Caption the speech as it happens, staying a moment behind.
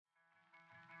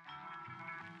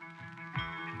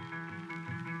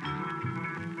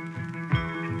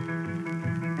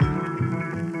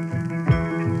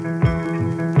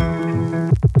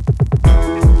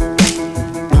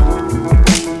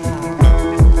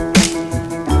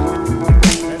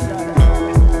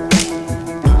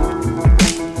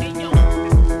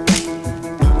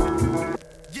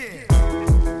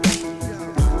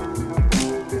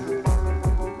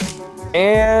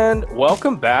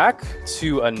Welcome back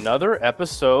to another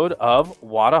episode of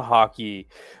Wada Hockey.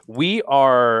 We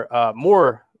are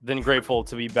more than grateful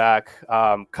to be back,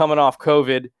 coming off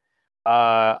COVID.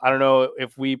 I don't know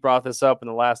if we brought this up in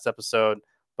the last episode,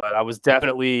 but I was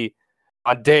definitely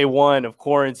on day one of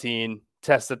quarantine,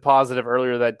 tested positive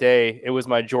earlier that day. It was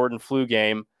my Jordan flu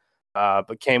game,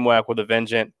 but came back with a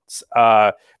vengeance.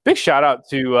 Big shout out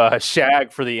to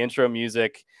Shag for the intro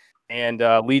music and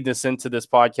leading us into this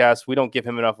podcast. We don't give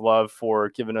him enough love for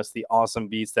giving us the awesome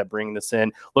beats that bring this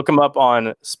in. Look him up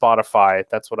on Spotify.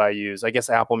 That's what I use. I guess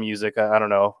Apple Music. I don't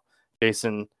know.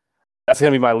 Jason, that's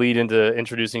going to be my lead into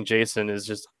introducing Jason is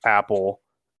just Apple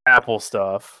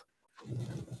stuff.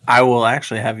 I will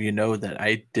actually have you know that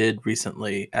I did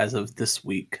recently, as of this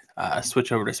week,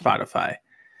 switch over to Spotify.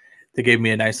 They gave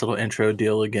me a nice little intro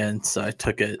deal again, so I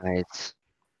took it. Nice.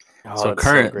 So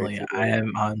currently, I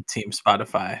am on Team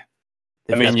Spotify.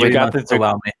 You've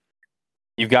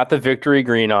got the victory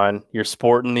green on. You're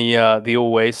sporting the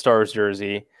away Stars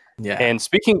jersey. Yeah. And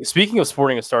speaking of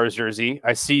sporting a Stars jersey,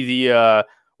 I see the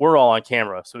we're all on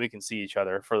camera, so we can see each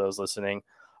other for those listening.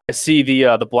 I see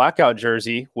the blackout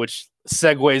jersey, which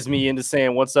segues me into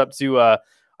saying what's up to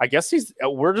I guess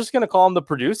we're just gonna call him the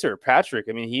producer, Patrick.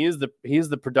 I mean, he is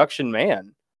the production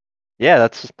man. Yeah,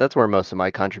 that's where most of my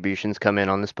contributions come in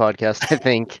on this podcast, I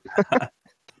think.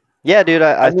 Yeah, dude,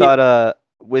 I thought I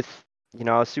was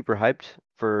super hyped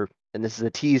and this is a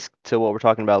tease to what we're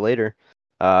talking about later.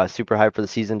 Super hyped for the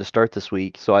season to start this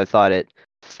week, so I thought it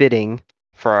fitting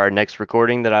for our next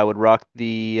recording that I would rock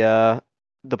the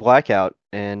blackout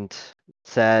and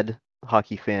sad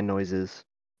hockey fan noises.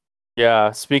 Yeah,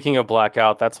 speaking of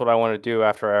blackout, that's what I want to do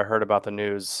after I heard about the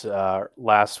news late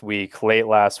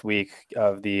last week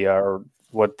of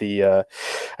what the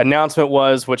announcement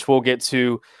was, which we'll get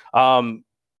to.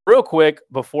 Real quick,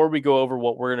 before we go over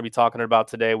what we're going to be talking about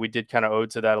today, we did kind of ode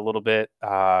to that a little bit,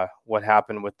 what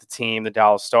happened with the team, the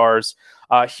Dallas Stars.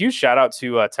 Huge shout out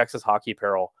to Texas Hockey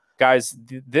Apparel. Guys,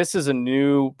 this is a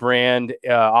new brand,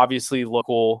 obviously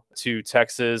local to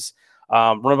Texas,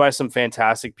 run by some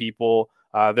fantastic people.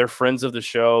 They're friends of the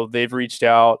show. They've reached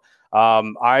out.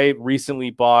 I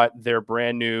recently bought their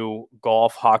brand new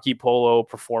golf hockey polo,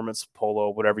 performance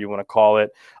polo, whatever you want to call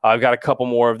it. I've got a couple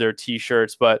more of their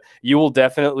t-shirts, but you will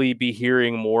definitely be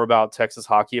hearing more about Texas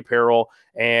Hockey Apparel,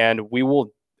 and we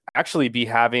will actually be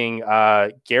having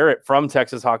Garrett from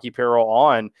Texas Hockey Apparel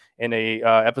on in a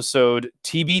episode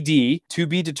TBD, to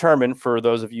be determined. For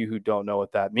those of you who don't know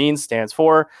what that means, stands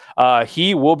for.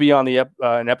 He will be on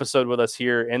an episode with us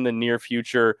here in the near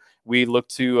future. We look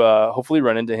to hopefully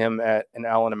run into him at an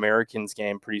Allen Americans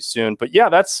game pretty soon. But yeah,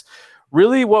 that's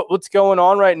really what's going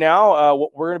on right now.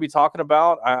 What we're going to be talking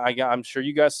about, I'm sure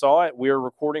you guys saw it. We are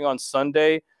recording on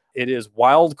Sunday. It is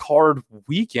wild card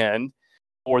weekend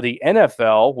for the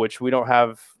NFL, which we don't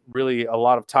have really a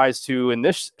lot of ties to in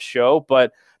this show,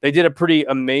 but they did a pretty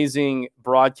amazing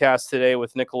broadcast today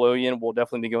with Nickelodeon. We'll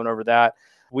definitely be going over that.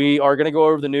 We are going to go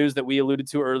over the news that we alluded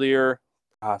to earlier.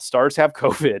 Stars have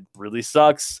COVID. Really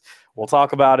sucks. We'll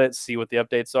talk about it, see what the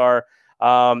updates are.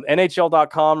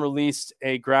 NHL.com released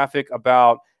a graphic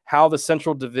about how the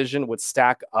Central Division would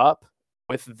stack up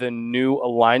with the new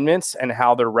alignments and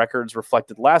how their records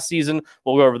reflected last season.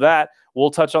 We'll go over that.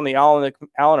 We'll touch on the Allen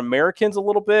Americans a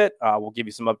little bit. We'll give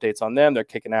you some updates on them. They're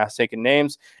kicking ass, taking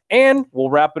names. And we'll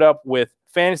wrap it up with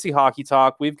fantasy hockey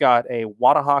talk. We've got a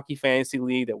Wada Hockey Fantasy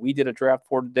League that we did a draft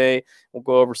for today. We'll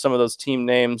go over some of those team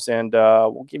names, and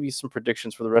we'll give you some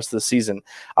predictions for the rest of the season.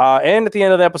 And at the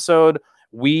end of the episode,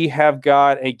 we have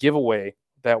got a giveaway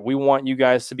that we want you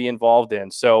guys to be involved in.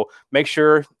 So make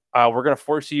sure we're going to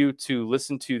force you to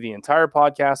listen to the entire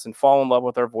podcast and fall in love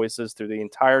with our voices through the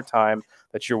entire time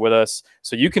that you're with us,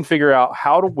 so you can figure out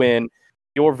how to win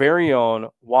your very own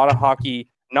Wada Hockey,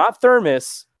 not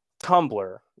thermos,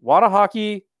 tumbler. Wada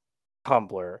Hockey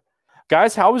tumbler.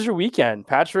 Guys, how was your weekend?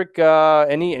 Patrick,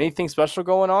 anything special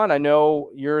going on? I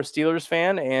know you're a Steelers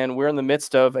fan, and we're in the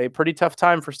midst of a pretty tough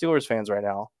time for Steelers fans right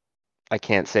now. I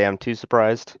can't say I'm too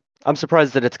surprised. I'm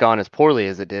surprised that it's gone as poorly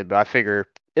as it did, but I figure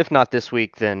if not this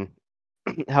week, then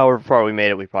however far we made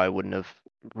it, we probably wouldn't have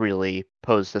really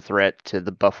posed a threat to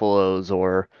the Buffaloes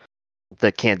or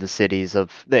the Kansas Cities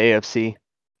of the AFC,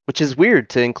 which is weird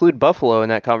to include Buffalo in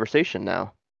that conversation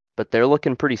now, but they're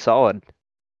looking pretty solid.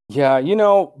 Yeah,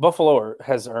 Buffalo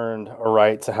has earned a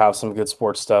right to have some good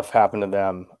sports stuff happen to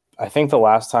them. I think the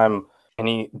last time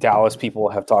any Dallas people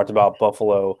have talked about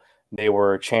Buffalo, they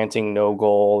were chanting no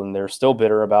goal, and they're still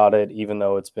bitter about it, even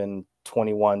though it's been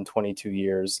 21, 22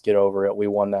 years. Get over it. We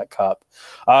won that cup.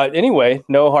 Anyway,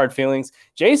 no hard feelings.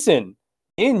 Jason,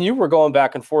 me and you were going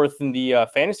back and forth in the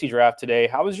fantasy draft today.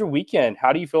 How was your weekend?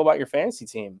 How do you feel about your fantasy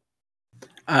team?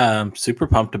 Super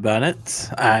pumped about it.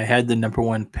 I had the number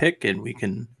one pick, and we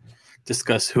can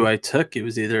discuss who I took. It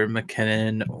was either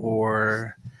McKinnon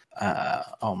or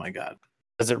oh my god,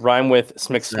 Does it rhyme with What's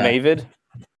that? Smixmavid?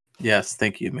 yes,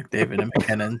 thank you, McDavid and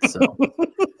McKinnon. So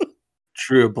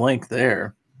drew a blank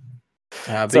there.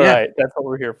 But It's all yeah, right. That's what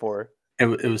we're here for.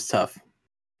 it was tough.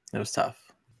 It was tough.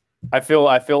 I feel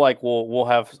like we'll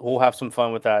have some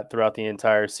fun with that throughout the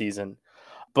entire season.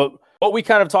 But what we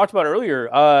kind of talked about earlier,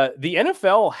 the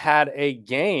NFL had a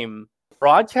game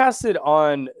broadcasted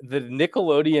on the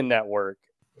Nickelodeon network.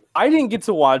 I didn't get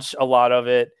to watch a lot of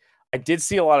it. I did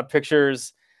see a lot of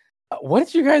pictures. What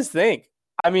did you guys think?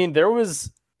 I mean, there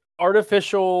was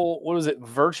artificial,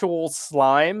 virtual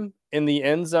slime in the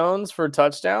end zones for a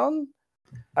touchdown.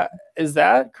 Is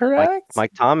that correct?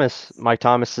 Mike Thomas. Mike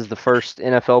Thomas is the first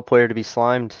NFL player to be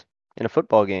slimed in a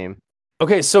football game.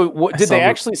 Okay, so did they saw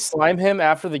actually slime him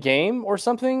after the game or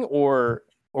something, or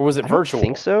was it virtual? I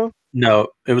think so. No,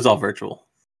 it was all virtual.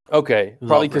 Okay, was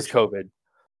probably all because virtual. COVID.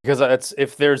 Because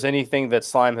if there's anything that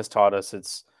slime has taught us,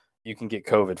 it's you can get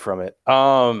COVID from it.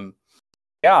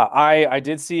 Yeah, I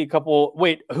did see a couple.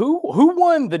 Wait, who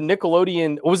won the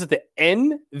Nickelodeon? Was it the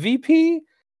MVP?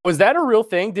 Was that a real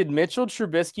thing? Did Mitchell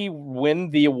Trubisky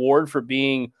win the award for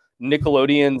being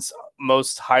Nickelodeon's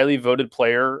most highly voted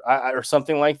player or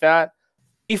something like that?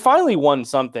 He finally won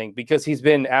something because he's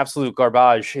been absolute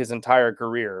garbage his entire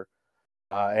career.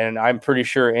 And I'm pretty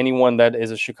sure anyone that is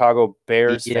a Chicago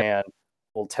Bears fan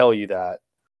will tell you that.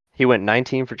 He went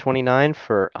 19 for 29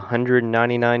 for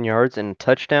 199 yards and a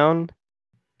touchdown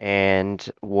and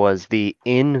was the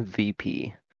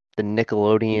MVP, the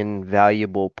Nickelodeon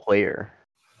valuable player.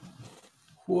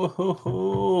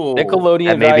 Whoa! Nickelodeon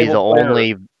That may be the valuable player.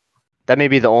 only that may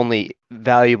be the only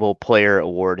valuable player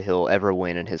award he'll ever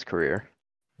win in his career.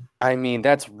 I mean,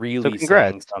 that's really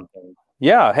congrats. saying something.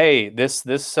 Yeah. Hey, this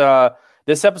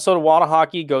episode of Wada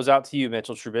Hockey goes out to you,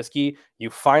 Mitchell Trubisky. You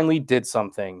finally did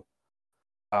something,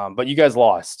 but you guys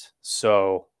lost,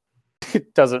 so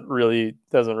it doesn't really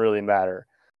matter.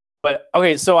 But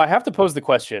okay, so I have to pose the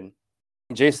question,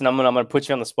 Jason. I'm gonna put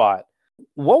you on the spot.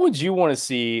 What would you want to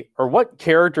see, or what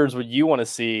characters would you want to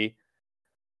see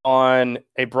on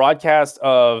a broadcast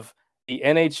of the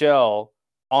NHL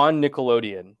on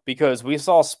Nickelodeon? Because we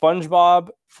saw SpongeBob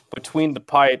between the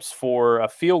pipes for a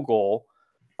field goal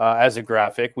as a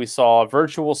graphic. We saw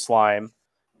virtual slime.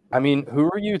 I mean, who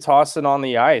are you tossing on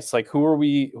the ice? Like, who are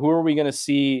we going to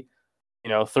see,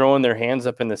 throwing their hands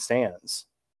up in the stands?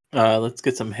 Let's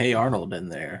get some Hey Arnold in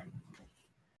there.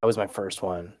 That was my first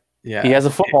one. Yeah, he has a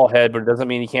football head, but it doesn't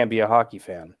mean he can't be a hockey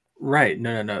fan. Right.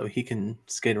 No. He can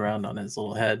skate around on his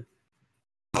little head.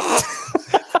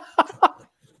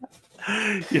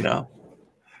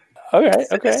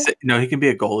 Okay. No, he can be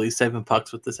a goalie, saving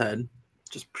pucks with his head.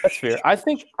 That's fair.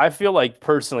 I feel like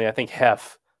personally, I think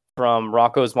Hef from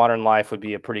Rocko's Modern Life would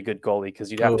be a pretty good goalie because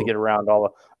you'd have to get around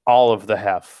all of the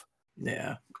Hef.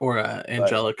 Yeah, or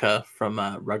Angelica from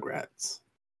Rugrats.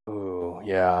 Ooh,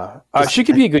 yeah. She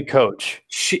could be a good coach.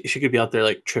 She could be out there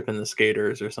like tripping the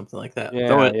skaters or something like that. Yeah,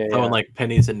 throwing like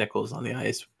pennies and nickels on the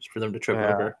ice for them to trip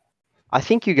over. I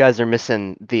think you guys are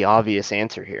missing the obvious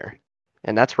answer here,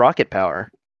 and that's Rocket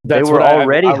Power. They were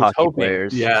already hockey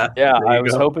players. Yeah. I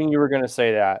was hoping you were going to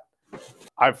say that.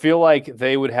 I feel like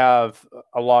they would have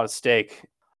a lot of stake,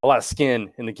 a lot of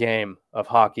skin in the game of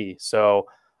hockey. So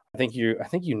I think you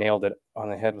nailed it on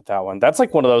the head with that one. That's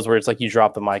like one of those where it's like you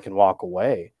drop the mic and walk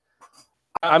away.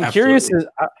 I'm curious.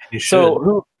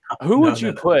 So who would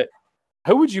you put?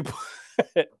 Who would you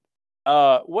put?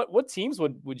 What teams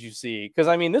would you see? Because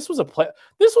I mean, this was a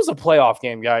playoff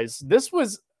game, guys. This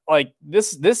was like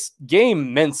this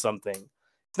game meant something.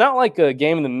 It's not like a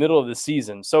game in the middle of the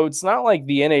season. So it's not like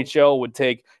the NHL would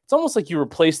take. It's almost like you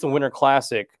replace the Winter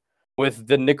Classic with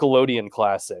the Nickelodeon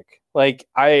Classic. Like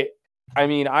I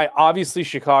mean, obviously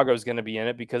Chicago is going to be in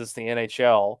it because it's the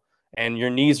NHL, and your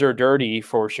knees are dirty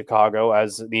for Chicago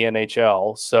as the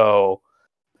NHL. So,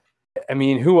 I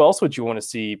mean, who else would you want to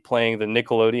see playing the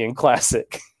Nickelodeon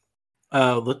Classic?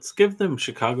 Let's give them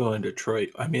Chicago and Detroit.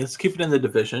 I mean, let's keep it in the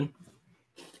division.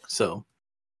 So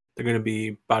they're going to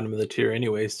be bottom of the tier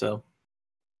anyway. So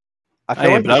but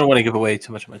I don't want to give away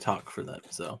too much of my talk for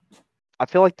that. So I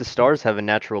feel like the Stars have a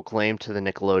natural claim to the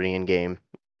Nickelodeon game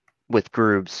with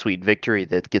Groove's Sweet Victory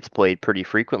that gets played pretty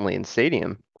frequently in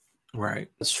stadium. Right.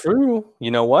 It's true.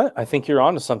 You know what? I think you're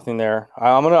onto something there.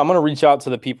 I'm gonna reach out to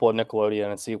the people at Nickelodeon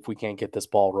and see if we can't get this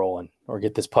ball rolling or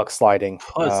get this puck sliding.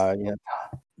 Plus,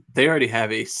 they already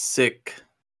have a sick,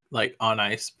 like on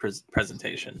ice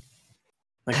presentation.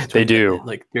 Like they do,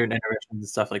 like during intermissions and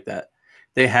stuff like that.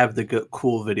 They have the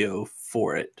cool video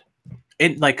for it,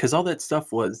 and like because all that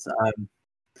stuff was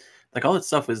Like all that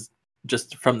stuff is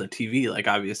just from the TV. Like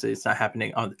obviously it's not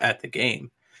happening at the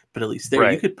game, but at least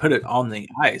there you could put it on the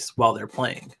ice while they're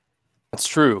playing. That's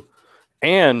true.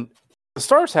 And the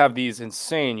Stars have these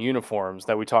insane uniforms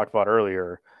that we talked about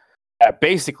earlier that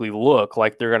basically look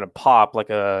like they're going to pop like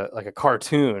a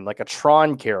cartoon, like a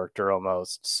Tron character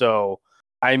almost. So,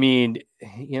 I mean,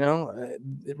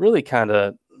 it really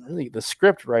the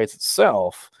script writes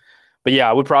itself. But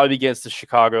yeah, it would probably be against the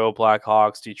Chicago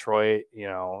Blackhawks, Detroit.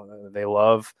 They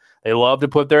love to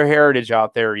put their heritage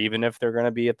out there, even if they're going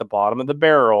to be at the bottom of the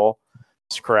barrel,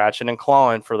 scratching and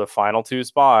clawing for the final 2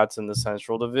 spots in the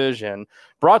Central Division.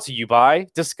 Brought to you by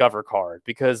Discover Card,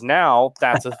 because now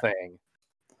that's a thing.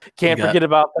 Can't forget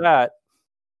about that.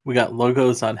 We got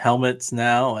logos on helmets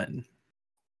now, and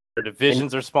our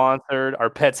divisions are sponsored.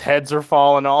 Our pets' heads are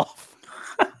falling off.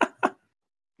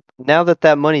 Now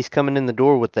that money's coming in the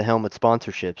door with the helmet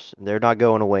sponsorships, they're not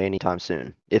going away anytime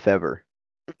soon, if ever.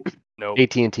 Nope.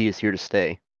 AT&T is here to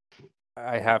stay.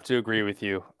 I have to agree with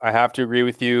you.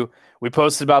 We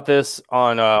posted about this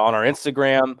on our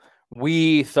Instagram.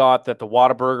 We thought that the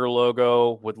Whataburger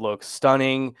logo would look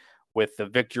stunning with the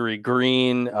Victory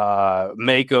Green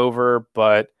makeover,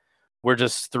 but we're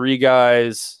just 3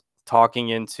 guys talking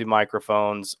into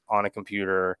microphones on a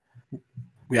computer.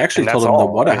 We actually told them the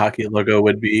Wada Hockey logo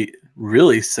would be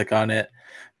really sick on it,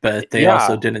 but they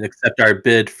also didn't accept our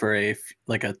bid for a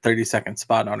 30-second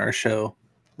spot on our show,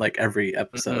 like every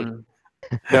episode. Mm-hmm.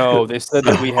 No, they said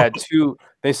that we had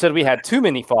too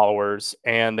many followers,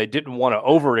 and they didn't want to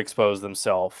overexpose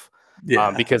themselves.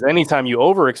 Yeah. Because anytime you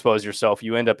overexpose yourself,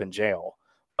 you end up in jail.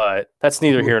 But that's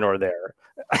neither here nor there.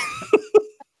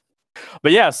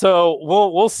 But yeah, so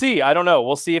we'll see. I don't know.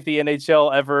 We'll see if the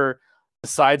NHL ever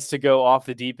decides to go off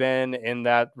the deep end in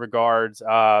that regards.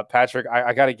 Patrick,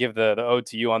 I got to give the ode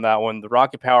to you on that one. The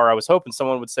Rocket Power, I was hoping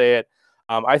someone would say it.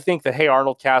 I think the Hey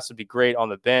Arnold cast would be great on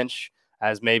the bench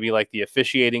as maybe like the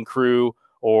officiating crew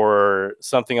or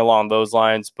something along those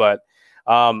lines. But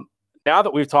now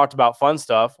that we've talked about fun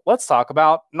stuff, let's talk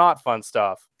about not fun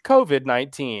stuff.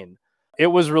 COVID-19. It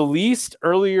was released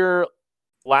late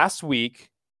last week,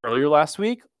 there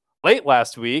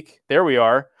we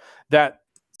are, that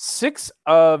 6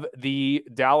 of the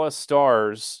Dallas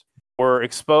Stars were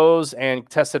exposed and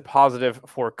tested positive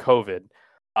for COVID.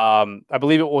 I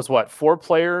believe it was 4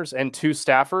 players and 2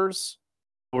 staffers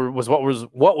was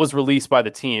what was released by the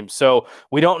team. So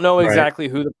we don't know exactly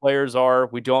who the players are.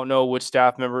 We don't know which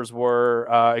staff members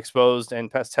were exposed and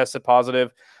tested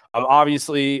positive.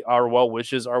 Obviously, our well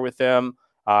wishes are with them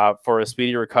for a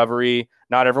speedy recovery.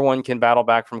 Not everyone can battle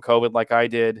back from COVID like I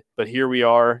did, but here we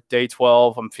are, day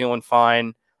 12. I'm feeling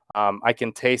fine. I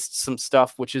can taste some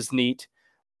stuff, which is neat.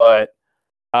 But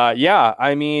yeah,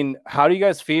 I mean, how do you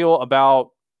guys feel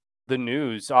about the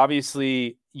news?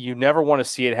 Obviously, you never want to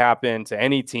see it happen to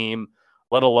any team,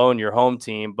 let alone your home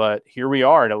team. But here we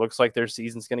are, and it looks like their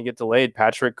season's going to get delayed.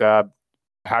 Patrick,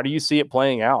 how do you see it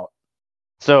playing out?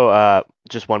 So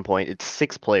just one point. It's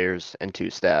 6 players and 2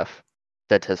 staff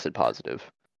that tested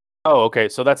positive. Oh, okay.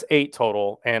 So that's 8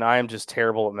 total, and I am just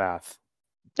terrible at math.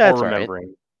 That's remembering.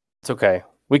 Right. It's okay.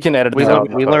 We can edit. We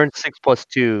learned 6 +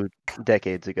 2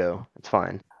 decades ago. It's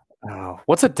fine. Oh,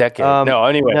 what's a decade? No,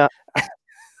 anyway. No.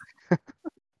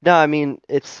 No, I mean,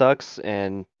 it sucks,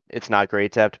 and it's not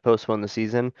great to have to postpone the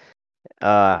season.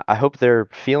 I hope they're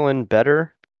feeling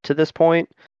better to this point.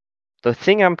 The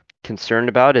thing I'm concerned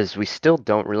about is we still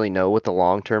don't really know what the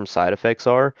long-term side effects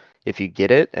are if you get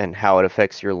it and how it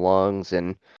affects your lungs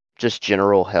and just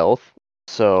general health.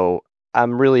 So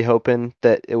I'm really hoping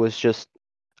that it was just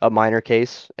a minor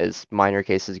case, as minor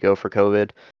cases go for COVID.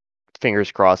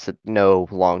 Fingers crossed that no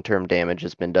long-term damage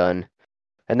has been done.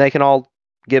 And they can all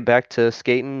get back to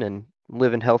skating and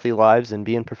living healthy lives and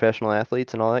being professional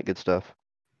athletes and all that good stuff.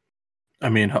 I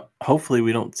mean, hopefully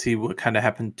we don't see what kind of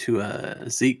happened to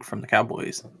Zeke from the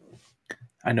Cowboys.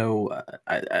 I know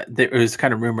there was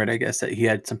kind of rumored, I guess, that he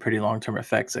had some pretty long-term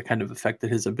effects that kind of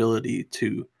affected his ability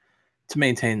to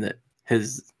maintain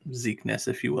his Zeke-ness,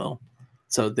 if you will.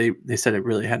 So they said it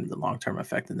really had the long-term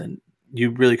effect, and then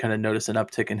you really kind of notice an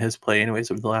uptick in his play anyways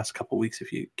over the last couple of weeks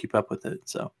if you keep up with it.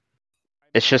 So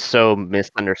it's just so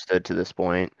misunderstood to this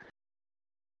point.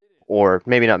 Or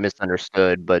maybe not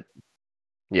misunderstood, but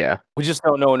yeah. We just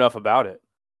don't know enough about it.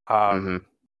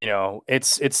 You know,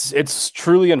 it's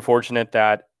truly unfortunate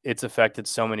that it's affected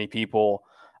so many people.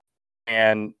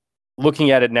 And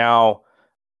looking at it now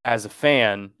as a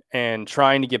fan and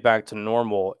trying to get back to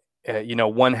normal,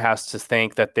 one has to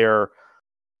think that they're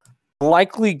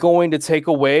likely going to take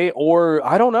away, or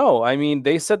I don't know. I mean,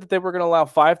 they said that they were going to allow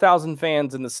 5,000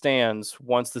 fans in the stands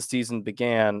once the season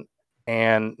began.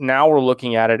 And now we're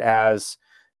looking at it as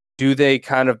do they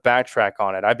kind of backtrack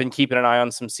on it? I've been keeping an eye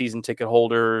on some season ticket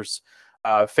holders,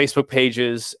 Facebook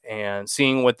pages, and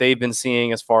seeing what they've been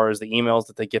seeing as far as the emails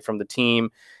that they get from the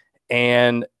team.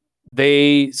 And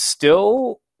they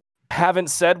still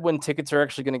haven't said when tickets are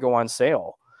actually going to go on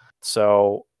sale.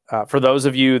 So for those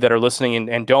of you that are listening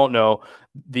and don't know,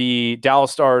 the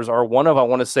Dallas Stars are one of, I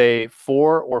want to say,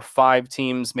 4 or 5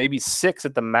 teams, maybe 6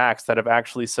 at the max, that have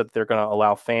actually said they're going to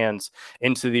allow fans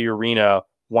into the arena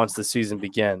once the season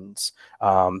begins.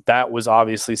 That was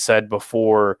obviously said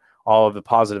before all of the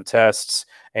positive tests.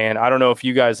 And I don't know if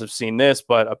you guys have seen this,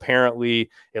 but apparently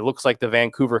it looks like the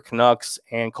Vancouver Canucks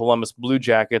and Columbus Blue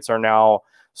Jackets are now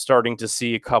starting to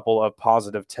see a couple of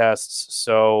positive tests.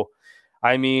 So,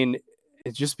 I mean,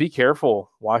 just be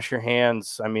careful. Wash your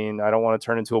hands. I mean, I don't want to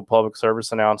turn into a public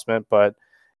service announcement, but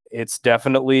it's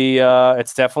definitely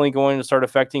going to start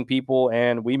affecting people,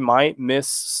 and we might miss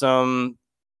some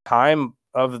time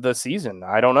of the season.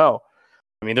 I don't know.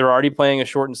 I mean, they're already playing a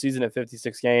shortened season at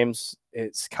 56 games.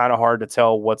 It's kind of hard to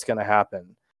tell what's going to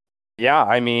happen. Yeah,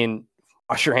 I mean,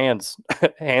 wash your hands,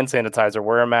 hand sanitizer,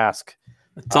 wear a mask.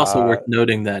 It's also worth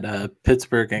noting that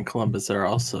Pittsburgh and Columbus are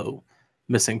also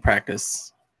missing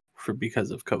practice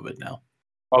because of COVID now.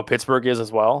 Oh, Pittsburgh is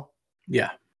as well?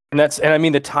 Yeah. And I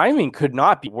mean, the timing could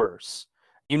not be worse.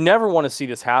 You never want to see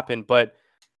this happen, but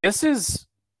this is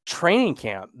training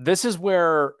camp. This is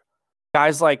where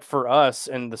guys like for us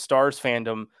and the Stars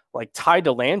fandom, like Ty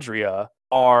Dellandrea,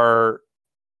 are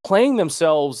playing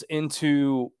themselves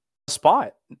into a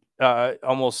spot,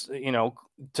 almost,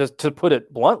 to put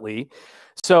it bluntly.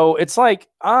 So it's like,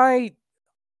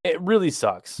 it really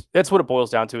sucks. That's what it boils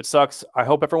down to. It sucks. I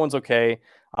hope everyone's okay.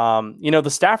 The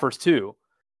staffers too.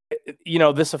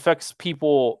 This affects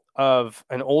people of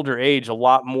an older age a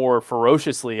lot more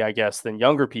ferociously, I guess, than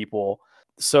younger people.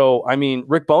 So, I mean,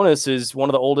 Rick Bowness is one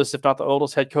of the oldest, if not the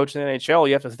oldest, head coach in the NHL.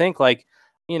 You have to think,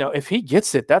 if he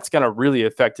gets it, that's going to really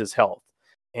affect his health.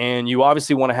 And you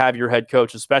obviously want to have your head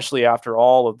coach, especially after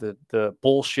all of the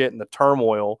bullshit and the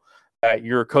turmoil that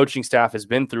your coaching staff has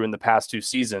been through in the past 2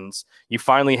 seasons. You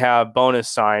finally have Bowness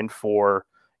signed for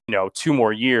 2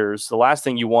 more years. The last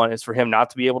thing you want is for him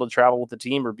not to be able to travel with the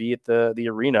team or be at the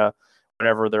arena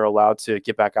whenever they're allowed to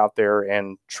get back out there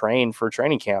and train for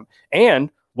training camp. And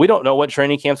we don't know what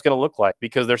training camp's going to look like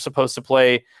because they're supposed to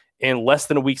play in less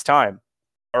than a week's time.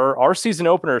 Our season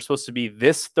opener is supposed to be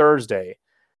this Thursday,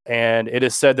 and it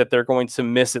is said that they're going to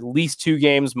miss at least 2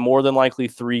 games, more than likely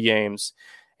 3 games.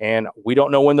 And we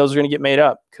don't know when those are going to get made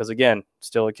up because, again,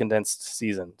 still a condensed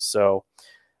season. So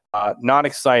not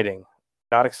exciting.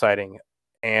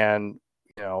 And,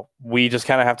 we just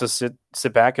kind of have to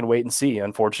sit back and wait and see.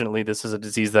 Unfortunately, this is a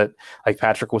disease that, like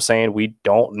Patrick was saying, we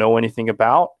don't know anything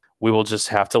about. We will just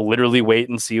have to literally wait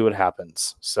and see what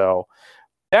happens. So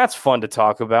that's fun to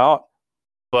talk about.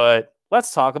 But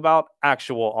let's talk about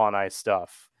actual on-ice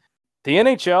stuff. The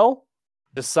NHL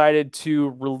decided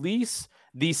to release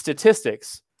these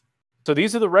statistics. So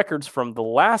these are the records from the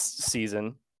last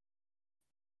season,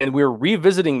 and we're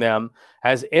revisiting them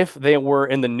as if they were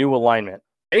in the new alignment.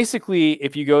 Basically,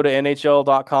 if you go to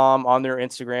NHL.com on their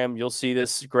Instagram, you'll see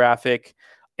this graphic.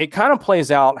 It kind of plays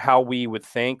out how we would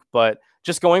think, but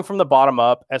just going from the bottom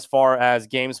up as far as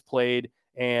games played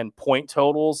and point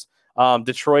totals,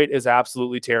 Detroit is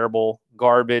absolutely terrible,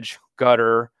 garbage,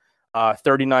 gutter,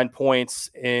 39 points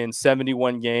in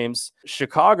 71 games.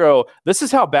 Chicago, this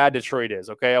is how bad Detroit is,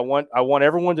 okay? I want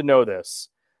everyone to know this.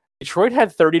 Detroit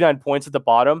had 39 points at the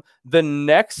bottom. The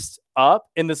next up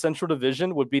in the Central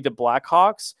Division would be the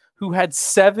Blackhawks, who had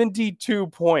 72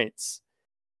 points.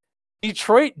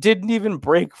 Detroit didn't even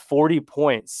break 40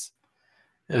 points.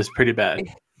 It was pretty bad.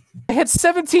 They had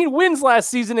 17 wins last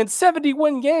season in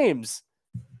 71 games.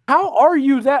 How are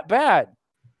you that bad?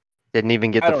 Didn't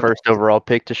even get the first overall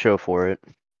pick to show for it.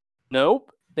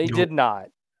 Nope, they did not.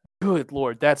 Good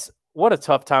Lord, what a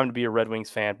tough time to be a Red Wings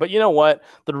fan. But you know what?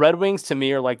 The Red Wings, to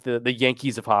me, are like the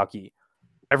Yankees of hockey.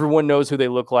 Everyone knows who they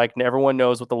look like, and everyone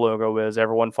knows what the logo is.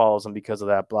 Everyone follows them because of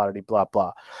that, blah, blah, blah,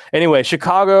 blah. Anyway,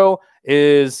 Chicago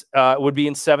would be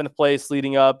in 7th place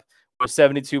leading up with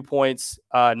 72 points.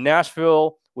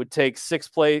 Nashville would take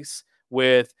 6th place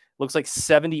with, looks like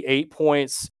 78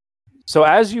 points. So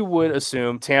as you would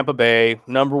assume, Tampa Bay,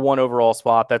 number 1 overall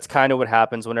spot. That's kind of what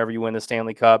happens whenever you win the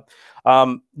Stanley Cup.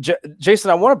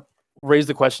 Jason, I want to raise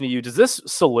the question to you. Does this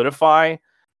solidify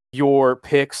your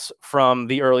picks from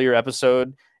the earlier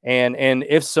episode? And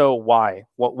if so, why?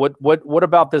 What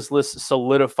about this list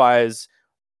solidifies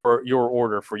your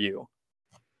order for you?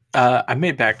 I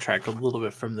may backtrack a little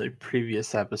bit from the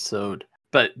previous episode,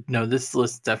 but no, this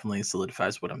list definitely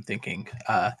solidifies what I'm thinking.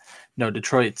 No,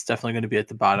 Detroit's definitely going to be at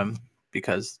the bottom.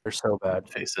 because they're so bad.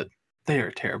 Face it, they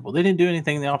are terrible. They didn't do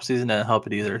anything in the offseason to help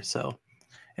it either. So,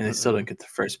 and they still didn't get the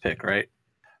first pick, right?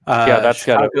 Yeah, that's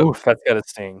gotta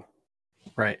sting.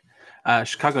 Right.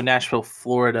 Chicago, Nashville,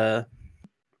 Florida,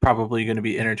 probably going to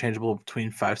be interchangeable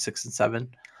between 5, 6, and 7.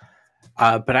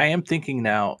 But I am thinking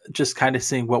now, just kind of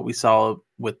seeing what we saw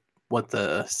with what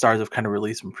the Stars have kind of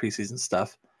released from preseason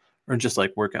stuff, or just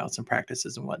like workouts and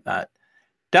practices and whatnot.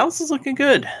 Dallas is looking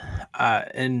good,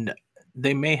 and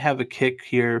they may have a kick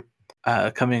here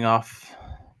coming off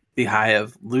the high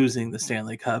of losing the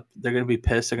Stanley Cup. They're going to be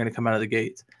pissed. They're going to come out of the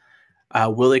gates.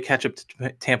 Will they catch up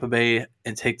to Tampa Bay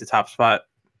and take the top spot?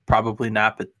 Probably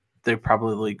not, but they're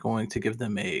probably going to give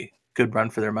them a good run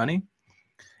for their money.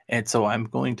 And so I'm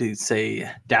going to say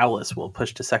Dallas will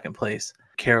push to second place.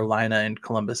 Carolina and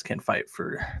Columbus can fight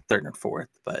for third and fourth,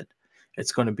 but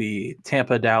it's going to be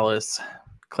Tampa, Dallas,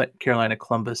 Carolina,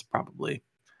 Columbus, probably.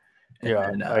 And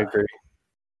then, I agree.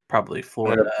 Probably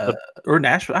Florida or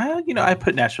Nashville. I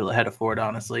put Nashville ahead of Florida,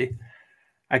 honestly.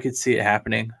 I could see it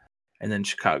happening. And then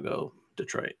Chicago,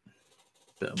 Detroit.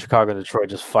 Boom. Chicago, Detroit,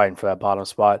 just fighting for that bottom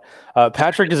spot.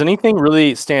 Patrick, does anything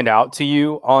really stand out to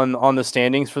you on the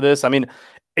standings for this? I mean,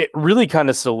 it really kind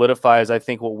of solidifies, I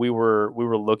think, what we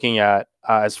were looking at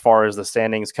as far as the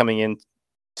standings coming in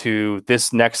to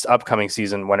this next upcoming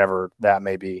season, whenever that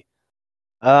may be.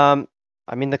 I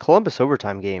mean, the Columbus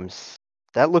overtime games,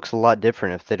 that looks a lot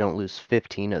different if they don't lose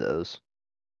 15 of those.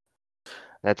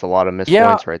 That's a lot of missed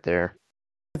points right there.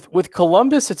 With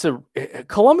Columbus,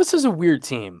 Columbus is a weird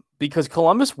team because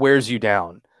Columbus wears you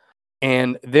down,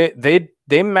 and they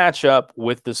match up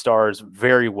with the Stars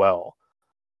very well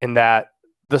in that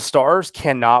the Stars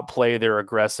cannot play their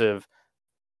aggressive,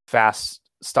 fast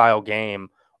style game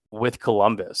with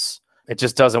Columbus. It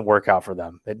just doesn't work out for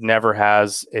them. It never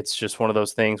has. It's just one of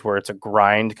those things where it's a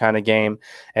grind kind of game.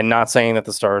 And not saying that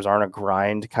the Stars aren't a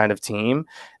grind kind of team.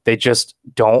 They just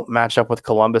don't match up with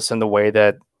Columbus in the way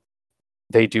that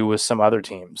they do with some other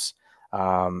teams.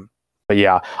 But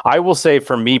yeah, I will say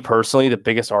for me personally, the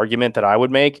biggest argument that I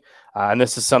would make, and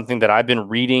this is something that I've been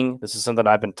reading, this is something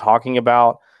I've been talking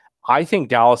about, I think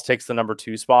Dallas takes the number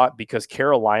 2 spot because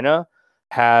Carolina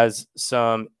has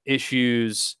some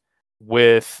issues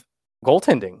with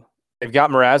goaltending. They've got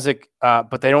Mrazek,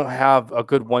 but they don't have a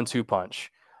good 1-2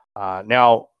 punch.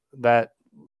 Now that,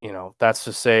 that's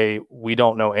to say we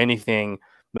don't know anything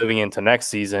moving into next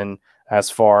season as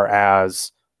far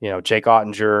as, Jake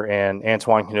Ottinger and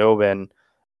Antoine Khudobin,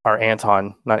 or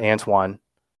Anton, not Antoine.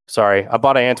 Sorry, I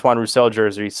bought an Antoine Roussel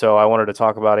jersey, so I wanted to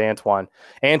talk about Anton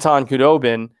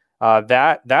Khudobin.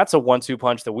 That's a 1-2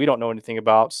 punch that we don't know anything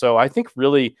about. So I think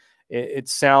really it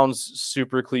sounds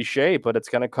super cliche, but it's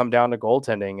going to come down to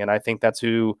goaltending. And I think that's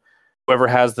whoever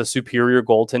has the superior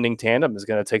goaltending tandem is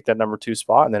going to take that number 2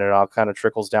 spot. And then it all kind of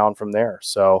trickles down from there.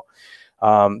 So,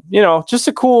 just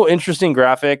a cool, interesting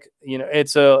graphic.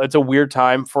 It's a weird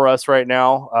time for us right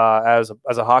now as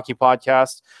a hockey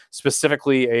podcast,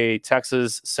 specifically a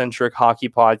Texas centric hockey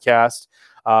podcast.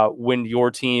 When your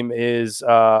team is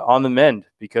on the mend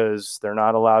because they're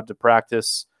not allowed to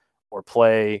practice or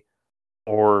play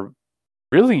or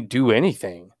really do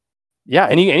anything. Yeah.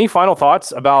 Any final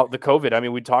thoughts about the COVID? I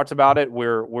mean, we talked about it.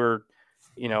 We're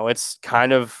it's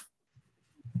kind of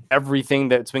everything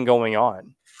that's been going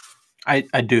on.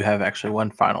 I do have actually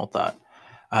one final thought.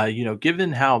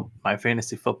 Given how my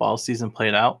fantasy football season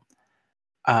played out,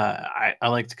 I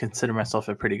like to consider myself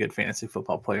a pretty good fantasy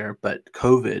football player, but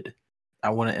COVID, I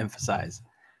want to emphasize,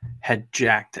 had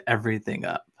jacked everything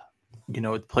up,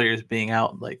 with players being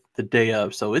out like the day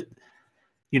of. So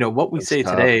what we That's say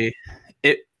tough. today,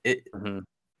 it Mm-hmm.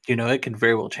 it can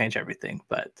very well change everything.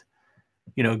 But,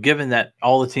 given that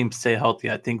all the teams stay healthy,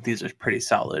 I think these are pretty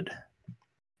solid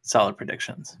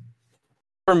predictions.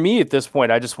 For me at this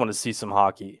point, I just want to see some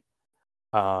hockey.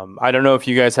 I don't know if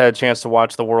you guys had a chance to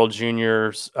watch the World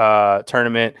Juniors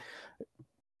tournament.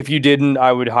 If you didn't,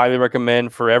 I would highly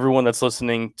recommend for everyone that's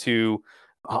listening to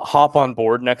hop on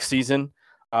board next season.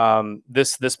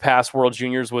 This past World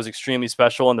Juniors was extremely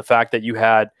special in the fact that you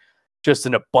had just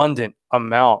an abundant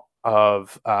amount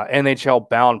of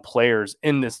NHL-bound players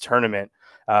in this tournament.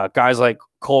 Guys like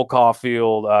Cole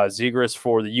Caulfield, Zegras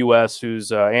for the U.S.,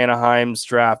 who's Anaheim's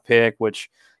draft pick, which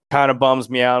kind of bums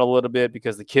me out a little bit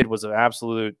because the kid was an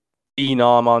absolute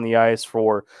phenom on the ice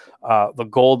for the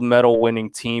gold medal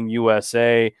winning team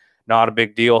USA. Not a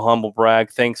big deal, humble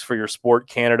brag. Thanks for your support,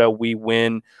 Canada. We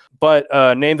win. But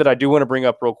a name that I do want to bring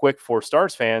up real quick for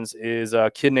Stars fans is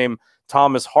a kid named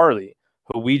Thomas Harley,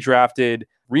 who we drafted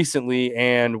recently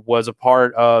and was a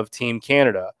part of Team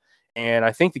Canada. And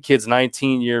I think the kid's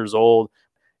 19 years old.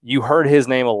 you heard his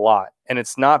name a lot. And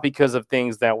it's not because of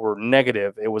things that were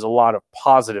negative. It was a lot of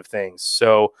positive things.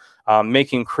 So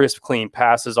making crisp, clean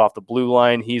passes off the blue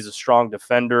line. He's a strong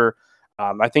defender.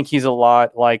 I think he's a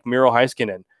lot like Miro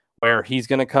Heiskanen, where he's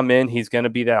going to come in. He's going to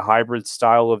be that hybrid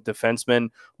style of defenseman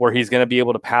where he's going to be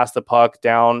able to pass the puck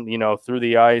down, through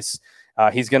the ice.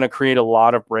 He's going to create a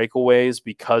lot of breakaways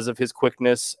because of his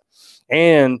quickness.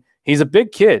 And he's a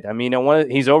big kid. I mean,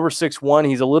 he's over 6'1".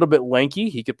 He's a little bit lanky.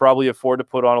 He could probably afford to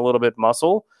put on a little bit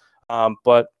muscle.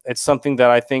 But it's something that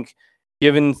I think,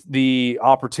 given the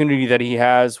opportunity that he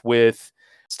has with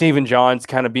Stephen Johns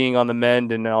kind of being on the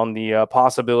mend and on the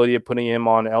possibility of putting him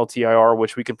on LTIR,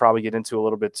 which we can probably get into a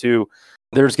little bit too,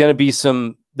 there's going to be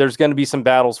some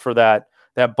battles for that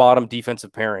bottom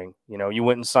defensive pairing. You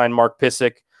went and signed Mark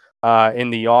Pysyk in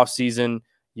the offseason.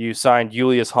 You signed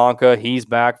Julius Honka. He's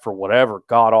back for whatever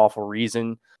god-awful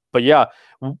reason. But yeah,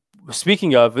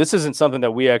 speaking of, this isn't something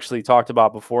that we actually talked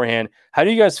about beforehand. How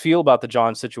do you guys feel about the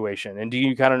John situation? And do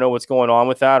you kind of know what's going on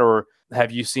with that? Or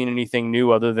have you seen anything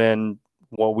new other than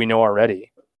what we know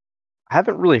already? I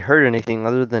haven't really heard anything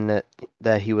other than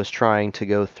that he was trying to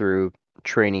go through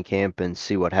training camp and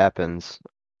see what happens.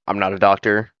 I'm not a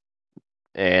doctor,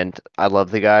 and I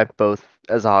love the guy, both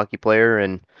as a hockey player,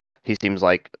 and he seems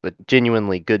like a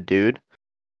genuinely good dude.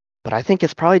 But I think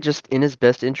it's probably just in his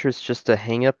best interest just to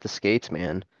hang up the skates,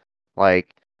 man.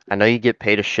 Like, I know you get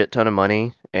paid a shit ton of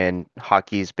money, and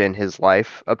hockey's been his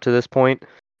life up to this point,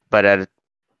 but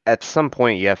at some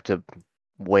point you have to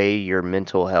weigh your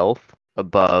mental health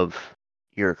above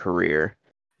your career.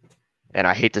 And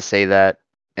I hate to say that,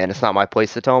 and it's not my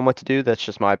place to tell him what to do. That's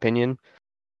just my opinion.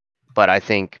 But I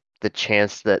think the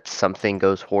chance that something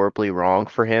goes horribly wrong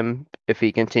for him if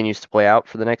he continues to play out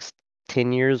for the next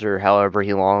 10 years or however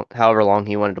long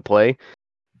he wanted to play,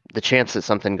 the chance that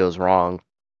something goes wrong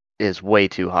is way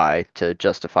too high to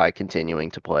justify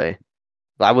continuing to play.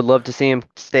 I would love to see him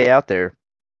stay out there.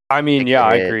 I mean, yeah,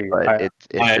 I agree. But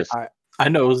I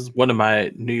know it was one of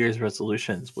my New Year's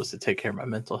resolutions was to take care of my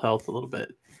mental health a little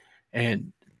bit.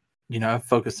 And, I've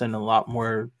focused in a lot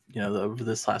more, over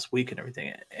this last week and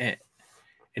everything. And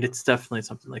it's definitely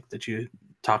something like that you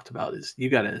talked about is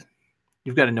you've got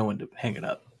to know when to hang it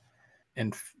up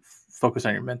and focus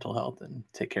on your mental health and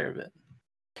take care of it.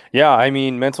 Yeah, I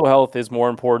mean, mental health is more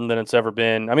important than it's ever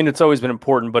been. I mean, it's always been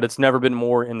important, but it's never been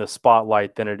more in the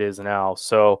spotlight than it is now.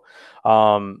 So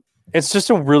it's just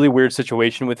a really weird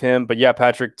situation with him. But yeah,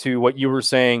 Patrick, to what you were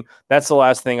saying, that's the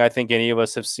last thing I think any of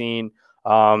us have seen.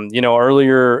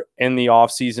 Earlier in the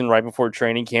offseason, right before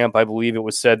training camp, I believe it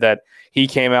was said that he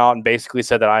came out and basically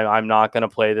said that I'm not going to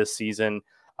play this season.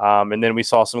 And then we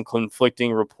saw some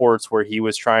conflicting reports where he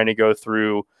was trying to go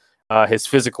through his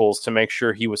physicals to make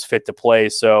sure he was fit to play.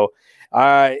 So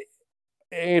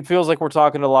it feels like we're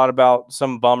talking a lot about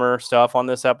some bummer stuff on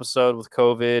this episode with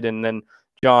COVID, and then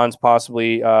John's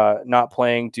possibly not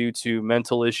playing due to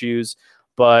mental issues.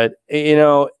 But,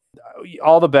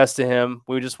 all the best to him.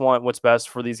 We just want what's best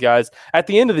for these guys. At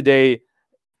the end of the day,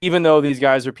 even though these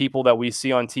guys are people that we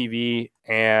see on TV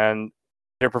and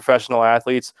they're professional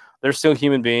athletes, they're still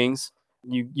human beings.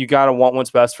 You got to want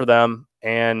what's best for them.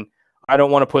 And I don't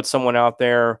want to put someone out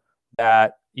there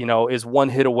that, is one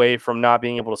hit away from not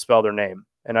being able to spell their name.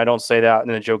 And I don't say that in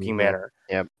a joking manner.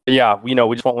 Yeah. Yeah. We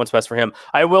just want what's best for him.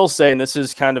 I will say, and this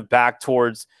is kind of back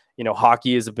towards,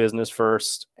 hockey is a business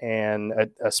first and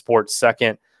a sport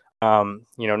second.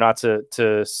 Not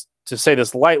to say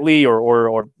this lightly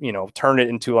or turn it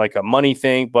into like a money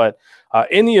thing, but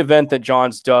in the event that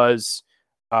Johns does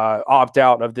opt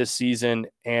out of this season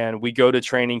and we go to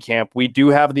training camp, we do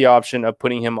have the option of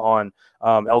putting him on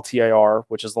LTIR,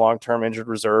 which is long-term injured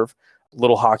reserve.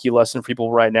 Little hockey lesson for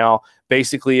people right now.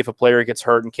 Basically, if a player gets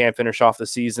hurt and can't finish off the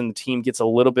season, the team gets a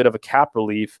little bit of a cap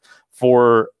relief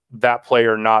for that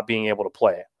player not being able to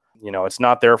play. It's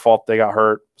not their fault they got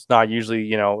hurt. It's not usually,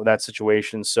 that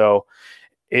situation. So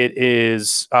it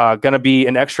is going to be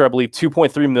an extra, I believe,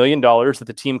 $2.3 million that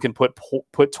the team can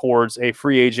put towards a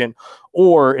free agent,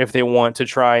 or if they want to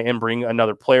try and bring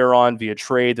another player on via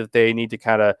trade that they need to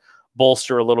kind of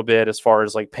bolster a little bit as far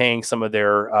as like paying some of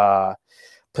their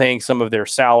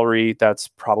salary. That's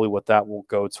probably what that will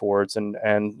go towards.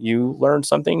 And you learned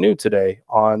something new today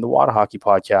on the Wada Hockey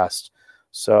Podcast.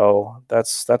 So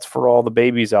that's for all the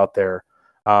babies out there.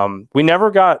 We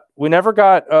never got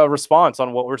a response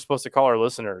on what we're supposed to call our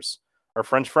listeners. Our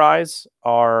French fries,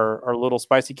 our little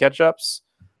spicy ketchups.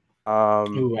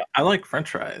 Ooh, I like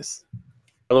French fries.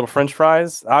 Our little French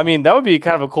fries. I mean, that would be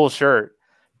kind of a cool shirt.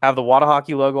 Have the Wada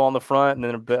Hockey logo on the front,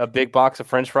 and then a big box of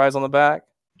French fries on the back.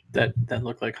 That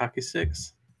look like hockey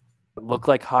sticks. Look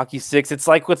like hockey sticks. It's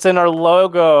like what's in our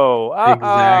logo.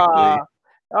 Exactly.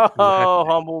 Oh,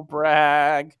 humble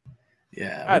brag.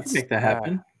 Yeah, we can make that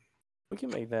happen. We can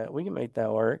make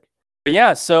that work. But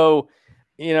yeah, so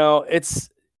it's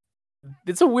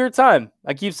a weird time.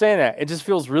 I keep saying that. It just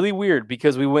feels really weird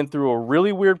because we went through a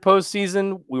really weird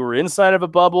postseason. We were inside of a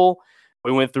bubble.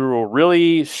 We went through a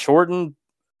really shortened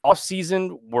off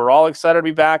season. We're all excited to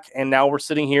be back, and now we're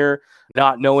sitting here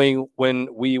not knowing when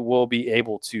we will be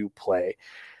able to play.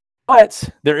 But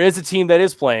there is a team that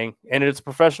is playing, and it's a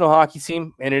professional hockey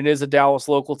team, and it is a Dallas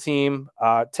local team.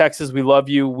 Texas, we love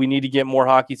you. We need to get more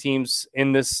hockey teams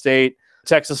in this state.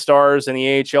 Texas Stars and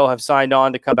the AHL have signed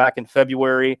on to come back in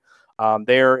February.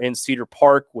 They're in Cedar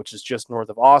Park, which is just north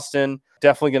of Austin.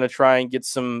 Definitely going to try and get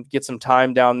some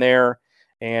time down there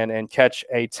and catch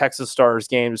a Texas Stars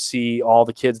game to see all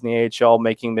the kids in the AHL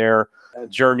making their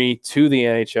journey to the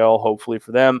NHL, hopefully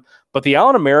for them. But the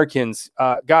Allen Americans,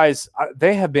 guys,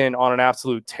 they have been on an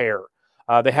absolute tear.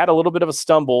 They had a little bit of a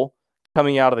stumble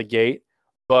coming out of the gate,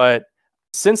 but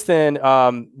since then,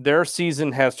 their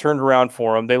season has turned around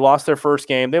for them. They lost their first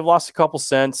game. They've lost a couple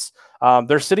since.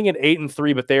 They're sitting at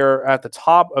 8-3, but they are at the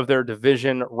top of their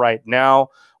division right now.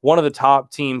 One of the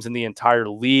top teams in the entire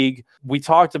league. We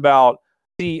talked about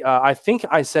I think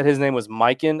I said his name was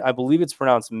Mikan. I believe it's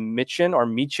pronounced Michan or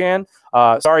Michan.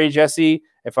 Sorry, Jesse.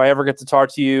 If I ever get to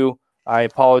talk to you, I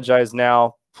apologize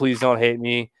now. Please don't hate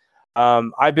me.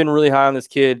 I've been really high on this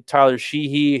kid, Tyler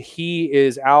Sheehy. He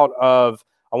is out of,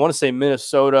 I want to say,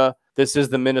 Minnesota. This is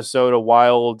the Minnesota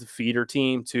Wild feeder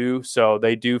team too. So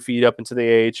they do feed up into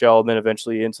the AHL and then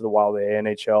eventually into the Wild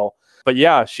NHL. But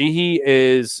yeah,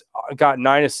 Sheehy got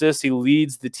 9 assists. He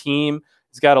leads the team.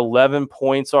 He's got 11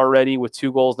 points already with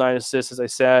 2 goals, 9 assists, as I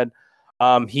said.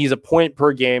 He's a point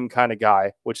per game kind of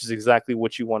guy, which is exactly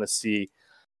what you want to see.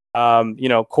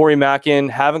 Corey Mackin,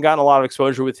 haven't gotten a lot of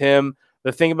exposure with him.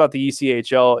 The thing about the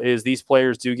ECHL is these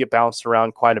players do get bounced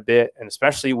around quite a bit, and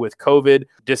especially with COVID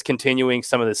discontinuing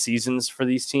some of the seasons for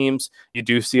these teams, you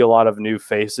do see a lot of new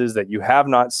faces that you have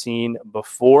not seen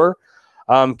before.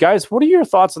 Guys, what are your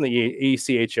thoughts on the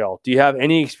ECHL? Do you have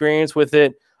any experience with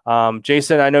it?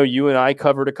 Jason, I know you and I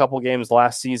covered a couple games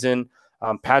last season.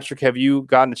 Patrick, have you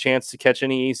gotten a chance to catch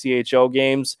any ECHL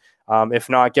games? If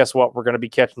not, guess what? We're going to be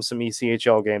catching some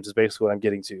ECHL games is basically what I'm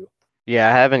getting to. Yeah,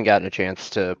 I haven't gotten a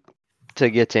chance to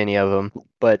get to any of them,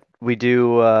 but we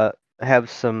do have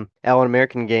some Allen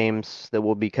American games that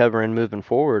we'll be covering moving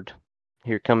forward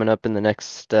here coming up in the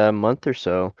next month or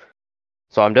so.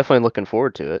 So I'm definitely looking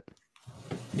forward to it.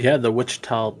 Yeah, the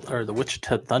Wichita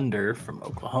Thunder from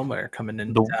Oklahoma are coming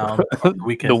in town on the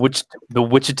weekend. The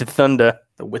Wichita Thunder.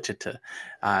 The Wichita.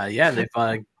 Yeah,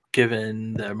 they've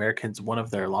given the Americans one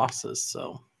of their losses.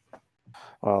 So,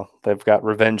 well, they've got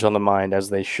revenge on the mind, as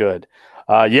they should.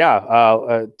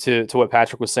 To what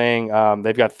Patrick was saying,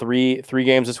 they've got three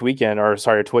games this weekend. Or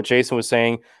sorry, to what Jason was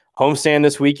saying, homestand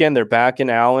this weekend. They're back in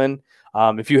Allen.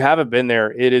 If you haven't been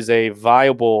there, it is a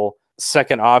viable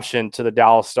second option to the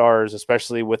Dallas Stars,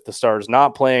 especially with the Stars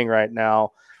not playing right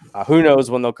now. Who knows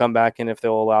when they'll come back and if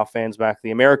they'll allow fans back. The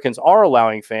Americans are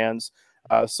allowing fans,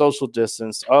 social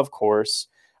distance, of course.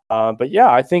 But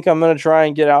yeah, I think I'm going to try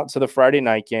and get out to the Friday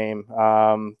night game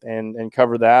and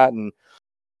cover that. And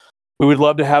we would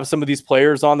love to have some of these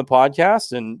players on the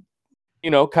podcast and,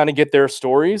 kind of get their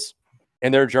stories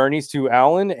and their journeys to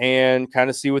Allen and kind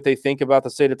of see what they think about the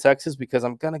state of Texas, because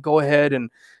I'm going to go ahead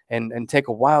and take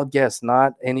a wild guess.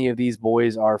 Not any of these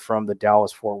boys are from the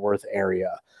Dallas-Fort Worth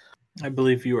area. I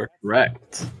believe you are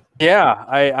correct. Yeah,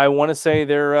 I want to say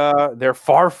they're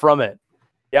far from it.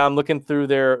 Yeah, I'm looking through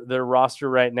their roster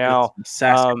right now.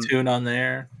 Saskatoon on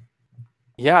there.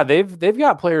 Yeah, they've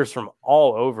got players from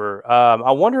all over.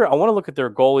 I want to look at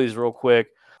their goalies real quick.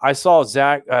 I saw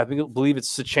Zach, I believe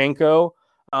it's Sachenko,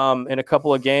 in a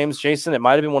couple of games. Jason, it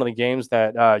might have been one of the games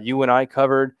that you and I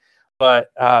covered. But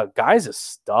guy's a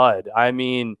stud. I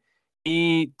mean,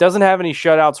 he doesn't have any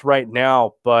shutouts right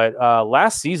now, but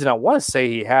last season, I want to say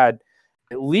he had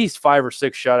at least 5 or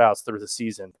 6 shutouts through the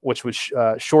season, which was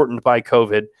shortened by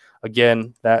COVID.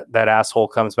 Again, that asshole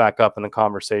comes back up in the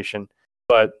conversation.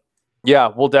 But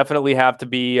yeah, we'll definitely have to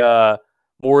be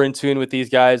more in tune with these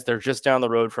guys. They're just down the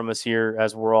road from us here,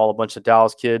 as we're all a bunch of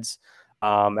Dallas kids.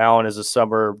 Allen is a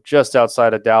suburb just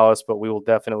outside of Dallas, but we will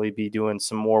definitely be doing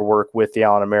some more work with the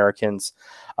Allen Americans.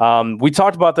 We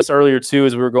talked about this earlier too,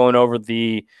 as we were going over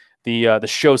the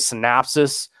show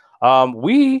synopsis.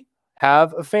 We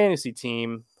have a fantasy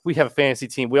team. We have a fantasy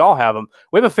team. We all have them.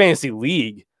 We have a fantasy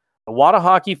league. The Wada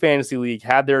Hockey Fantasy League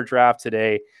had their draft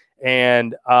today,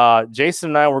 and Jason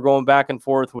and I were going back and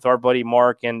forth with our buddy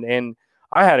Mark, and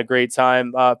I had a great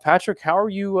time. Patrick, how are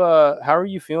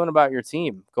you feeling about your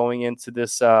team going into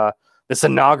this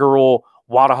inaugural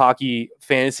Wada Hockey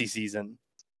fantasy season.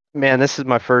 Man, this is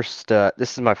my first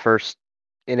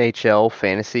NHL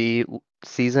fantasy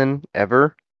season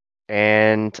ever,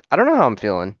 and I don't know how I'm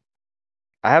feeling.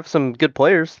 I have some good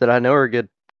players that I know are good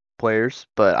players,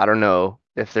 but I don't know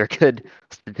if they're good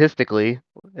statistically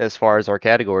as far as our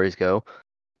categories go.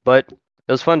 But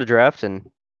it was fun to draft, and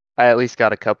I at least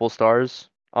got a couple stars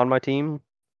on my team.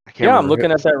 I can't Yeah, I'm remember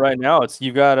looking at that right now.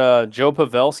 You've got Joe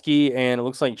Pavelski and it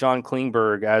looks like John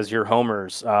Klingberg as your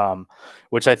homers,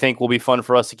 which I think will be fun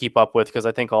for us to keep up with because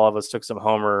I think all of us took some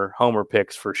homer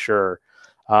picks for sure.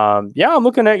 Yeah, I'm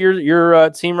looking at your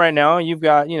team right now. You've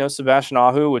got Sebastian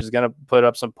Aho, which is going to put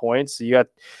up some points. You got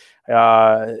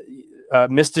Mr.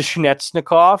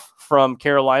 Schnetsnikov from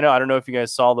Carolina. I don't know if you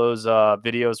guys saw those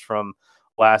videos from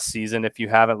last season. If you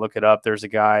haven't, look it up. There's a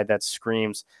guy that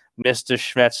screams Mr.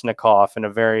 Shmetsnikov in a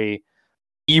very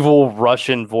evil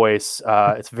Russian voice.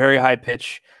 It's very high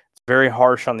pitch. It's very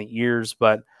harsh on the ears,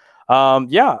 but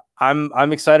yeah,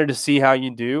 I'm excited to see how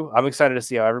you do. I'm excited to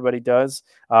see how everybody does.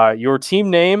 Your team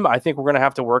name, I think we're going to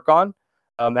have to work on.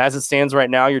 As it stands right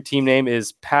now, your team name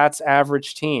is Pat's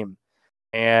Average Team,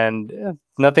 and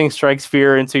nothing strikes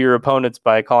fear into your opponents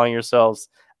by calling yourselves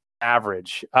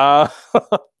average.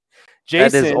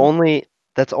 Jason,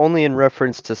 that's only in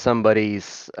reference to somebody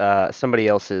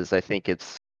else's. I think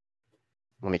it's.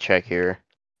 Let me check here.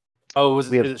 Oh,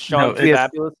 is it Sean's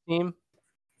Fabulous team?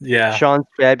 Yeah, Sean's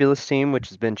Fabulous team, which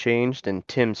has been changed, and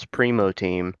Tim's Primo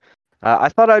team. I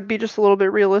thought I'd be just a little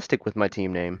bit realistic with my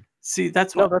team name. See,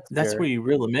 that's where you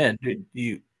reel him in.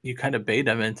 You kind of bait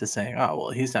him into saying, "Oh,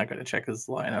 well, he's not going to check his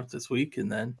lineup this week," and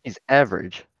then he's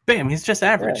average. Bam, he's just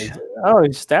average. Yeah,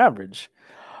 he's just average.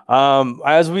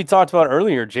 As we talked about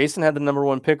earlier, Jason had the number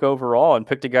 1 pick overall and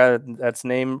picked a guy that's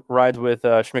name rides with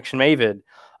Schmick-Schmavid.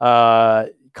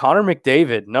 Connor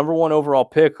McDavid, number 1 overall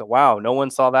pick. Wow, no one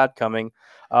saw that coming.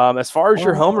 As far as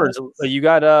your homers, you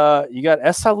got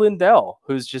Esa Lindell,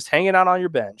 who's just hanging out on your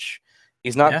bench.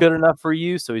 He's not good enough for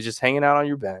you, so he's just hanging out on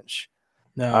your bench.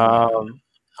 No.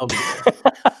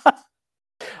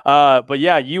 But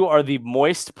yeah, you are the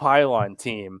Moist Pylon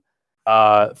team.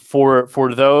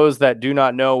 For those that do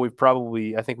not know,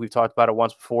 I think we've talked about it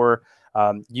once before.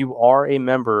 You are a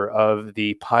member of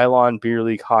the Pylon Beer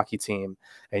League hockey team,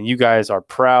 and you guys are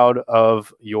proud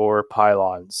of your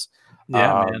pylons.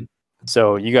 Yeah, man.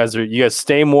 So you guys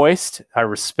stay moist. I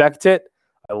respect it.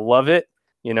 I love it.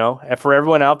 And for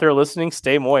everyone out there listening,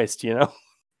 stay moist.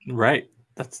 Right.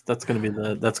 That's gonna be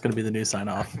the new sign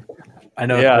off. I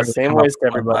know. Yeah, stay moist,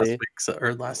 everybody.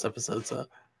 Last episode. So.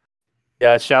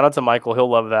 Yeah, shout out to Michael.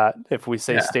 He'll love that if we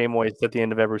say stay moist at the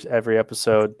end of every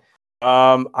episode.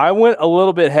 I went a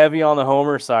little bit heavy on the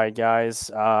homer side, guys.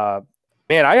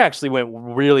 Man, I actually went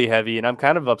really heavy, and I'm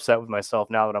kind of upset with myself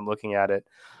now that I'm looking at it.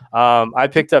 I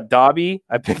picked up Dobby.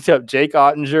 I picked up Jake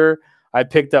Ottinger. I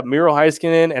picked up Miro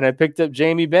Heiskanen, and I picked up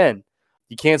Jamie Benn.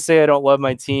 You can't say I don't love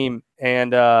my team.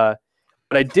 And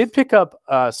but I did pick up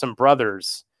some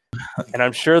brothers, and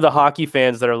I'm sure the hockey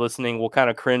fans that are listening will kind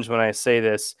of cringe when I say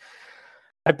this.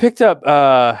 I picked up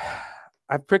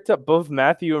both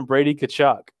Matthew and Brady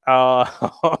Tkachuk,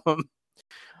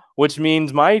 which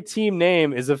means my team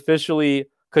name is officially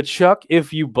Tkachuk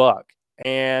If You Buck,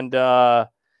 and I'm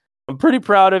pretty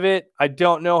proud of it. I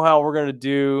don't know how we're gonna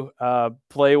do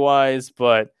play wise,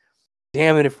 but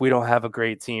damn it if we don't have a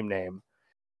great team name.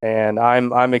 And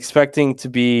I'm expecting to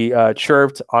be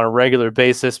chirped on a regular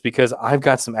basis because I've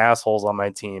got some assholes on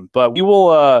my team. But we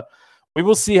will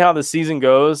see how the season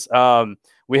goes.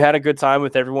 We had a good time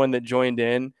with everyone that joined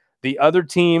in. The other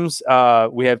teams,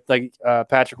 we have, like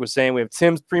Patrick was saying, we have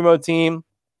Tim's Primo team,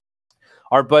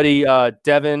 our buddy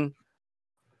Devin,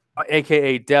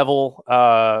 a.k.a. Devil,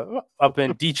 up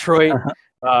in Detroit,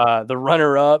 the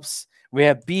runner-ups. We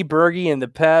have B. Bergie and the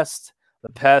Pest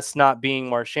not being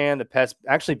Marchand, the Pest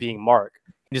actually being Mark.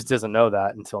 He just doesn't know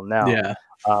that until now. Yeah.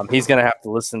 He's going to have to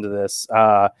listen to this.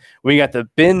 We got the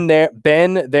Ben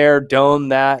there, Don't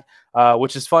That,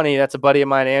 which is funny. That's a buddy of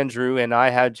mine, Andrew, and I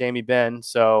had Jamie Benn.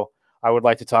 So I would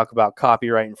like to talk about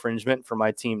copyright infringement for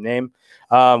my team name.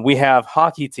 We have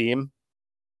Hockey Team.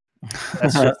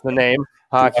 That's just the name.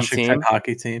 Washington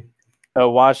Hockey Team. A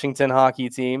Washington Hockey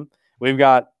Team. We've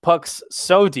got Pucks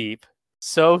So Deep,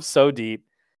 so deep,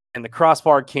 and the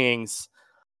Crossbar Kings.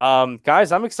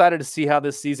 Guys, I'm excited to see how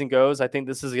this season goes. I think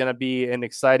this is going to be an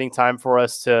exciting time for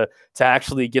us to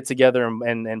actually get together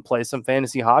and play some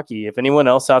fantasy hockey. If anyone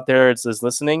else out there is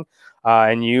listening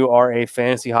and you are a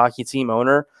fantasy hockey team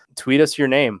owner, tweet us your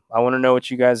name. I want to know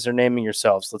what you guys are naming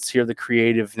yourselves. Let's hear the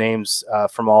creative names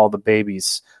from all the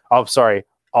babies. Oh, sorry,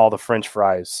 all the French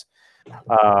fries.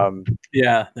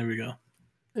 Yeah, there we go.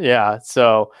 Yeah,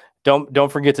 so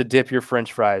don't forget to dip your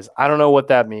French fries. I don't know what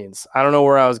that means. I don't know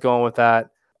where I was going with that.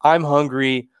 I'm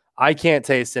hungry. I can't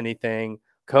taste anything.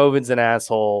 COVID's an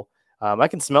asshole. I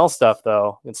can smell stuff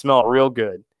though. I can smell it real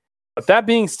good. But that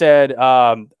being said,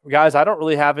 guys, I don't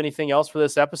really have anything else for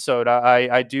this episode.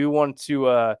 I do want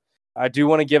to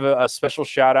give a special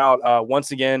shout out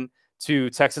once again to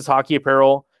Texas Hockey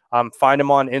Apparel. Find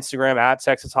them on Instagram at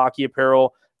Texas Hockey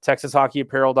Apparel,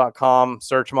 TexasHockeyApparel.com.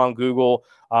 Search them on Google.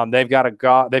 They've got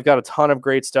a ton of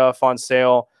great stuff on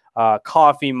sale.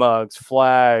 Coffee mugs,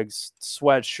 flags,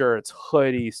 sweatshirts,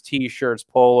 hoodies, t-shirts,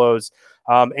 polos,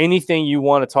 anything you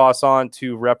want to toss on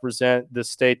to represent the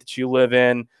state that you live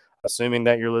in. Assuming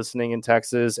that you're listening in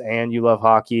Texas and you love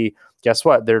hockey, guess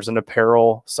what? There's an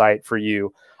apparel site for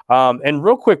you. And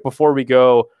real quick before we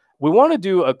go, we want to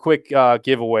do a quick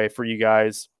giveaway for you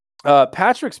guys.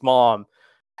 Patrick's mom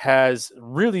has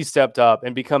really stepped up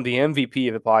and become the MVP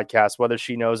of the podcast, whether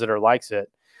she knows it or likes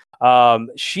it.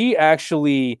 She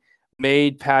actually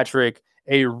made Patrick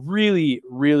a really,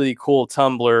 really cool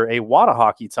tumbler, a Wada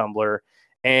Hockey tumbler.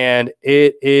 And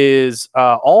it is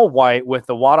all white with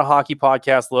the Wada Hockey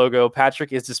Podcast logo.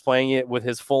 Patrick is displaying it with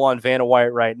his full-on Vanna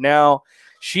White right now.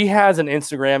 She has an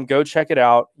Instagram. Go check it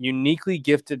out. Uniquely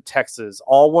Gifted Texas.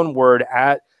 All one word,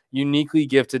 at Uniquely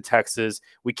Gifted Texas.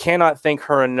 We cannot thank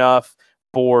her enough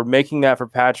for making that for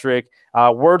Patrick.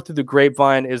 Word through the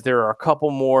grapevine is there are a couple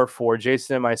more for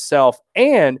Jason and myself.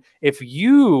 And if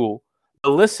you, the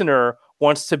listener,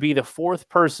 wants to be the fourth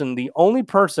person, the only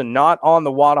person not on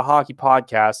the Wada Hockey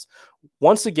Podcast,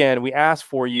 once again, we ask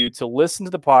for you to listen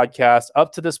to the podcast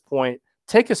up to this point.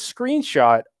 Take a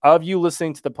screenshot of you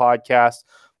listening to the podcast,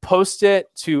 post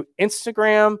it to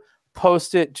Instagram,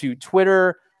 post it to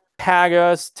Twitter, tag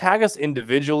us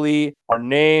individually, our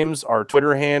names, our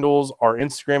Twitter handles, our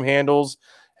Instagram handles.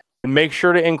 And make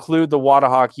sure to include the Wada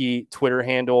Hockey Twitter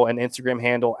handle and Instagram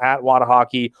handle at Wada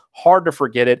Hockey. Hard to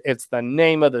forget it. It's the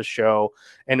name of the show.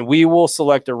 And we will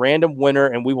select a random winner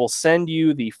and we will send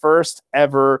you the first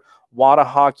ever Wada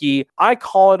Hockey. I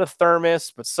call it a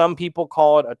thermos, but some people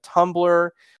call it a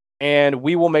tumbler. And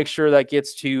we will make sure that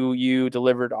gets to you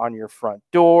delivered on your front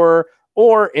door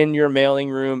or in your mailing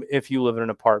room if you live in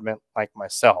an apartment like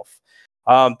myself.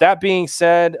 That being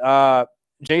said,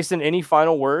 Jason, any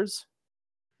final words?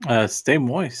 Stay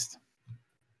moist.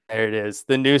 There it is.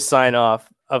 The new sign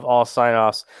off of all sign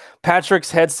offs. Patrick's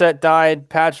headset died.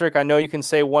 Patrick, I know you can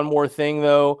say one more thing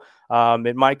though.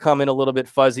 It might come in a little bit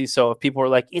fuzzy. So if people are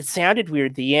like, it sounded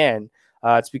weird at the end,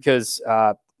 it's because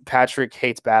Patrick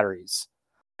hates batteries.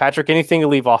 Patrick, anything to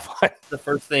leave off on? The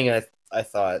first thing I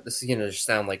thought, this is going to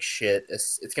sound like shit.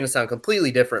 It's going to sound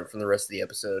completely different from the rest of the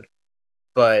episode.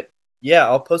 But yeah,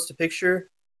 I'll post a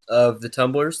picture of the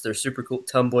tumblers. They're super cool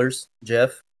tumblers,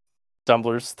 Jeff.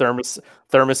 Tumblers, thermoses,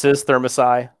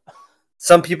 thermosi.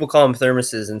 Some people call them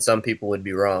thermoses and some people would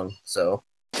be wrong. So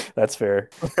that's fair.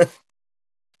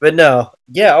 But no,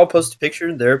 yeah, I'll post a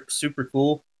picture. They're super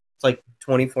cool. It's like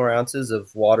 24 ounces of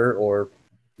water or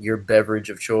your beverage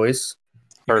of choice.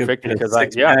 Perfect, because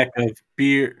pack of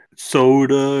beer,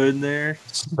 soda in there.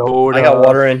 Soda. I got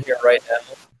water in here right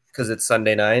now because it's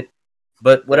Sunday night.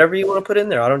 But whatever you want to put in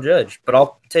there, I don't judge. But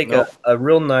I'll take a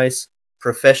real nice,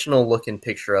 professional-looking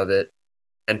picture of it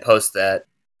and post that.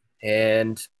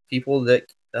 And people that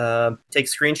take a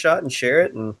screenshot and share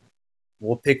it, and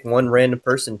we'll pick one random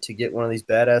person to get one of these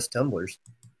badass tumblers.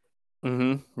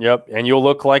 Mm-hmm. Yep, and you'll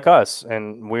look like us,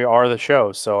 and we are the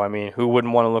show. So, I mean, who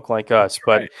wouldn't want to look like us?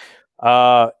 But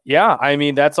yeah, I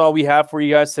mean, that's all we have for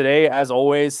you guys today. As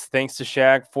always, thanks to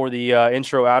Shaq for the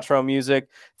intro, outro music.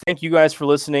 Thank you guys for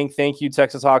listening. Thank you,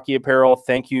 Texas Hockey Apparel.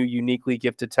 Thank you, Uniquely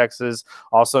Gifted Texas,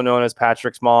 also known as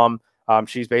Patrick's mom.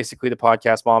 She's basically the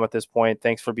podcast mom at this point.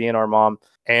 Thanks for being our mom.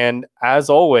 And as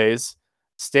always,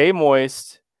 stay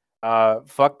moist,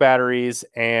 fuck batteries,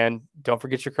 and don't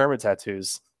forget your Kermit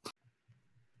tattoos.